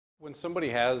When somebody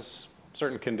has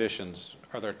certain conditions,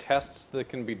 are there tests that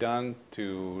can be done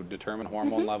to determine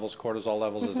hormone levels, cortisol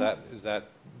levels? Is that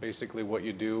basically what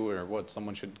you do, or what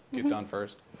someone should get done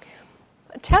first?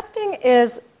 Testing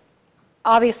is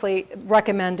obviously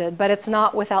recommended, but it's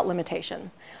not without limitation.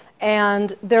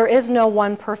 And there is no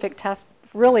one perfect test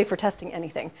really for testing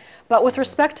anything. But with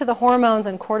respect to the hormones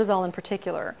and cortisol in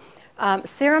particular,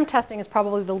 serum testing is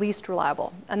probably the least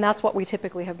reliable, and that's what we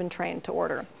typically have been trained to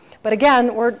order. But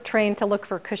again, we're trained to look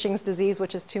for Cushing's disease,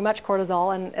 which is too much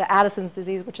cortisol, and Addison's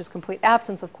disease, which is complete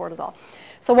absence of cortisol.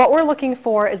 So what we're looking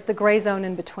for is the gray zone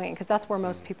in between, because that's where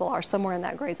most people are, somewhere in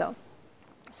that gray zone.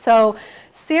 So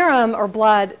serum or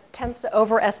blood tends to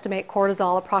overestimate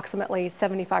cortisol approximately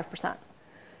 75%.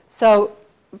 So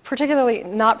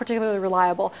not particularly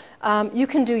reliable. You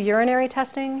can do urinary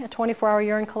testing, a 24-hour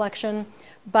urine collection,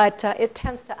 but it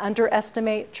tends to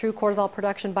underestimate true cortisol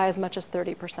production by as much as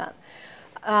 30%.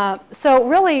 So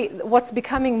really what's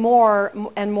becoming more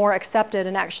and more accepted,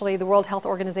 and actually the World Health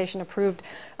Organization approved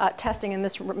testing in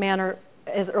this manner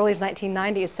as early as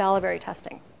 1990, is salivary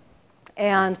testing.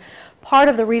 And part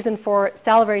of the reason for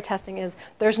salivary testing is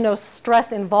there's no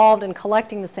stress involved in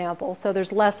collecting the sample, so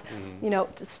there's less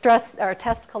stress or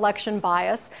test collection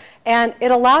bias, and it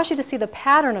allows you to see the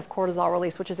pattern of cortisol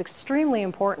release, which is extremely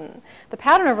important. The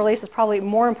pattern of release is probably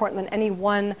more important than any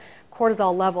one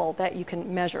cortisol level that you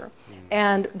can measure.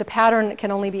 And the pattern can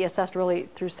only be assessed really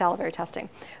through salivary testing.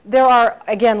 There are,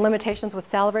 again, limitations with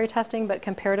salivary testing, but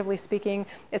comparatively speaking,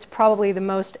 it's probably the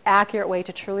most accurate way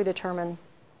to truly determine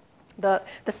the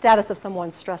status of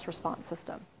someone's stress response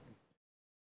system.